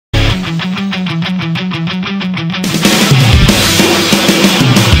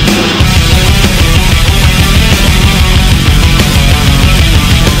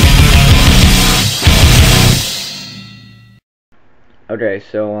Okay,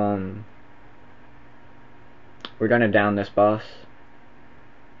 so, we're gonna down this boss.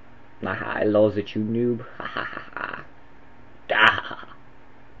 Nah, I loves it, you noob. Ha ha ha ha. Da.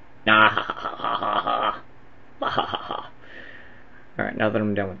 Nah, ha ha ha ha ha. Ha ha ha. Alright, now that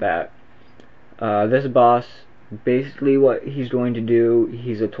I'm done with that. This boss, basically what he's going to do,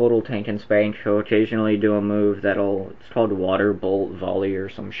 he's a total tank and spank. He'll occasionally do a move it's called water bolt volley or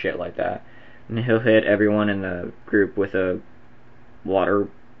some shit like that. And he'll hit everyone in the group with a water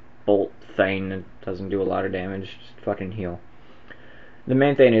bolt thing that doesn't do a lot of damage, just fucking heal. The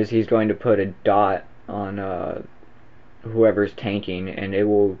main thing is he's going to put a dot on whoever's tanking, and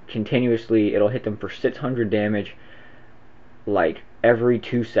it'll hit them for 600 damage like every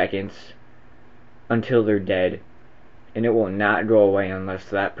 2 seconds until they're dead, and it will not go away unless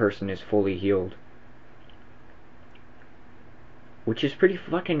that person is fully healed, which is pretty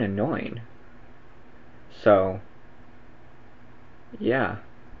fucking annoying. So yeah,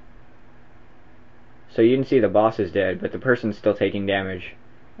 so you can see the boss is dead, but the person's still taking damage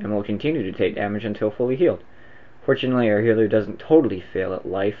and will continue to take damage until fully healed. Fortunately, our healer doesn't totally fail at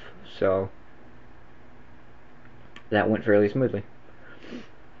life, so that went fairly smoothly.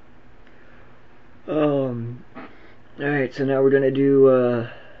 Alright, so now we're gonna do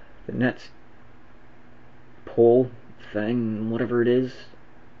the next pull thing, whatever it is.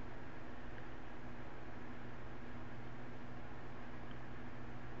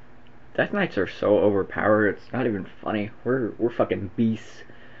 Death Knights are so overpowered, it's not even funny. We're fucking beasts.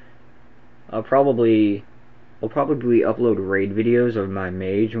 I'll probably upload raid videos of my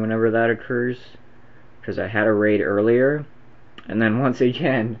mage whenever that occurs, because I had a raid earlier, and then once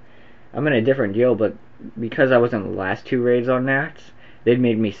again, I'm in a different guild, but because I was in the last 2 raids on Nats, they'd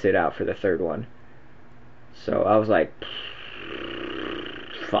made me sit out for the 3rd one. So I was like,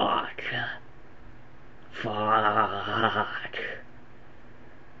 fuck.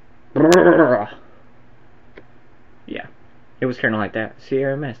 Yeah, it was kind of like that.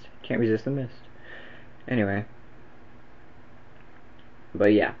 Sierra mist, can't resist the mist. Anyway,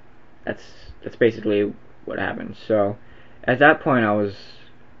 but yeah, that's basically what happened. So at that point,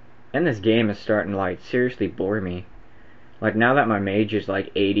 and this game is starting to like seriously bore me. Like now that my mage is like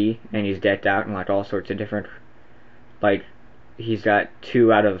 80 and he's decked out in like all sorts of different, like he's got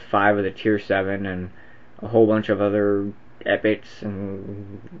 2 out of 5 of the tier 7 and a whole bunch of other epics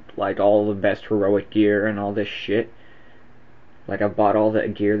and like all the best heroic gear and all this shit. Like I've bought all the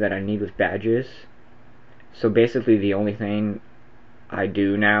gear that I need with badges. So basically the only thing I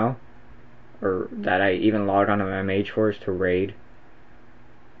do now, or that I even log onto my mage for, is to raid.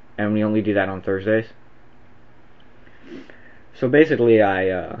 And we only do that on Thursdays. So basically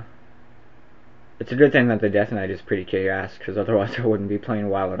it's a good thing that the Death Knight is pretty kick-ass, because otherwise I wouldn't be playing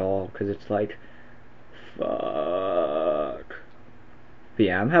WoW at all, because it's like, fuck. But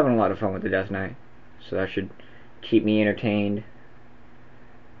yeah, I'm having a lot of fun with the Death Knight, so that should keep me entertained.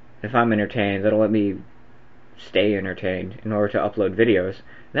 If I'm entertained, that'll let me stay entertained in order to upload videos.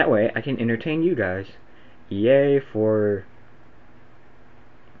 That way I can entertain you guys. Yay for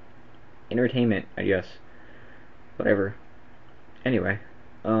entertainment, I guess. Whatever. Anyway,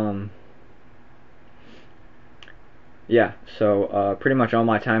 yeah, so pretty much all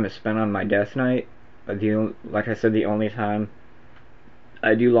my time is spent on my Death Knight. Like I said, the only time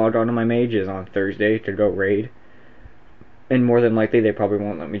I do log on to my mage is on Thursday to go raid. And more than likely, they probably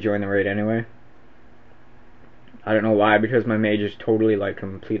won't let me join the raid anyway. I don't know why, because my mage is totally, like,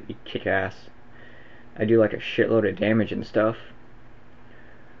 completely kick-ass. I do, like, a shitload of damage and stuff.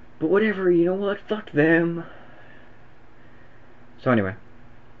 But whatever, you know what? Fuck them. So anyway.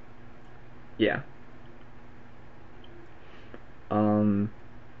 Yeah.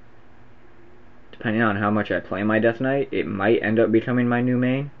 Depending on how much I play my Death Knight, it might end up becoming my new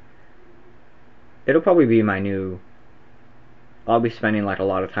main. It'll probably be my new... I'll be spending like a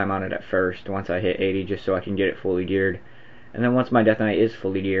lot of time on it at first, once I hit 80, just so I can get it fully geared. And then once my Death Knight is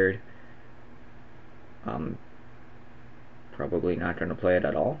fully geared, I'm probably not going to play it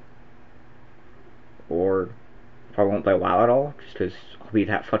at all. Or if I won't play WoW at all, just because I'll be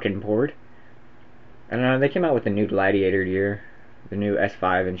that fucking bored. I don't know, they came out with the new Gladiator gear, the new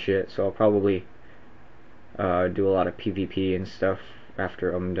S5 and shit, so I'll probably do a lot of PvP and stuff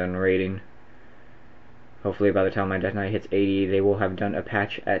after I'm done raiding. Hopefully by the time my Death Knight hits 80, they will have done a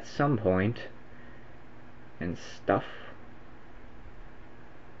patch at some point and stuff.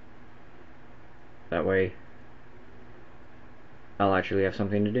 That way I'll actually have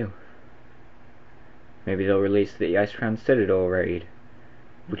something to do. Maybe they'll release the Ice Crown Citadel raid.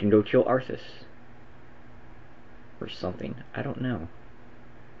 We can go kill Arthas. Or something. I don't know.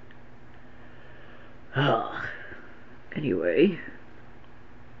 Anyway,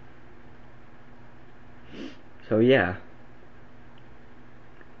 So yeah.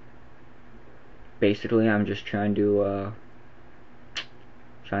 Basically, I'm just trying to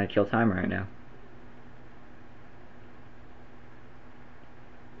kill time right now.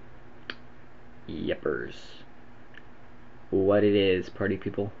 Yepers. What it is, party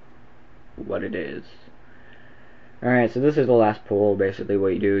people. What it is. Alright, so this is the last pull. Basically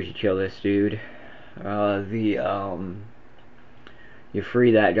what you do is you kill this dude. You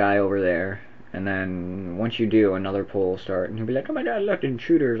free that guy over there, and then once you do, another pull will start, and he'll be like, oh my god, left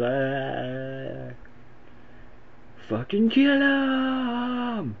intruders, fucking kill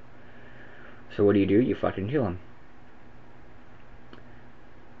him! So what do? You fucking kill him.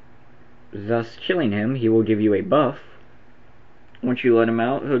 Thus killing him, he will give you a buff. Once you let him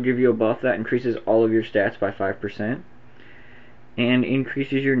out, he'll give you a buff that increases all of your stats by 5%, and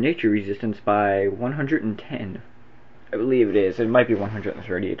increases your nature resistance by 110. I believe it is. It might be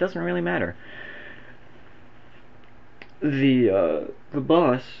 130. It doesn't really matter. The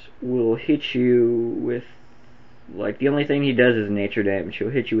boss will hit you with, like, the only thing he does is nature damage. He'll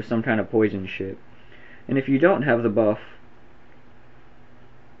hit you with some kind of poison shit. And if you don't have the buff,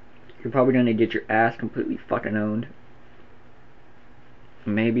 you're probably gonna get your ass completely fucking owned.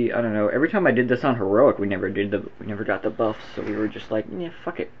 Maybe, I don't know. Every time I did this on heroic, we never got the buffs, so we were just like, yeah,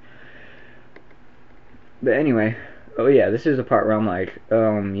 fuck it. But anyway. Oh yeah, this is the part where I'm like,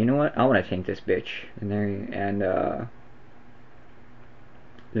 you know what? I want to tank this bitch. And the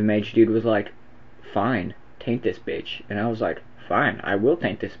mage dude was like, fine, tank this bitch. And I was like, fine, I will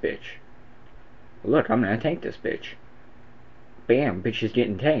tank this bitch. Look, I'm gonna tank this bitch. Bam, bitch is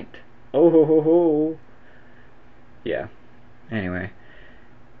getting tanked. Oh ho ho ho. Yeah. Anyway.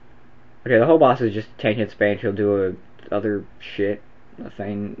 Okay, the whole boss is just tanking Spain. He'll do other shit.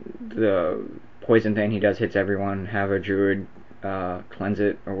 The poison thing he does hits everyone. Have a druid cleanse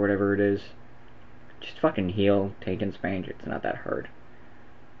it or whatever it is. Just fucking heal, tank and spank. It's not that hard.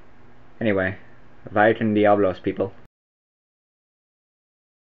 Anyway, Vaya con Diablos, people.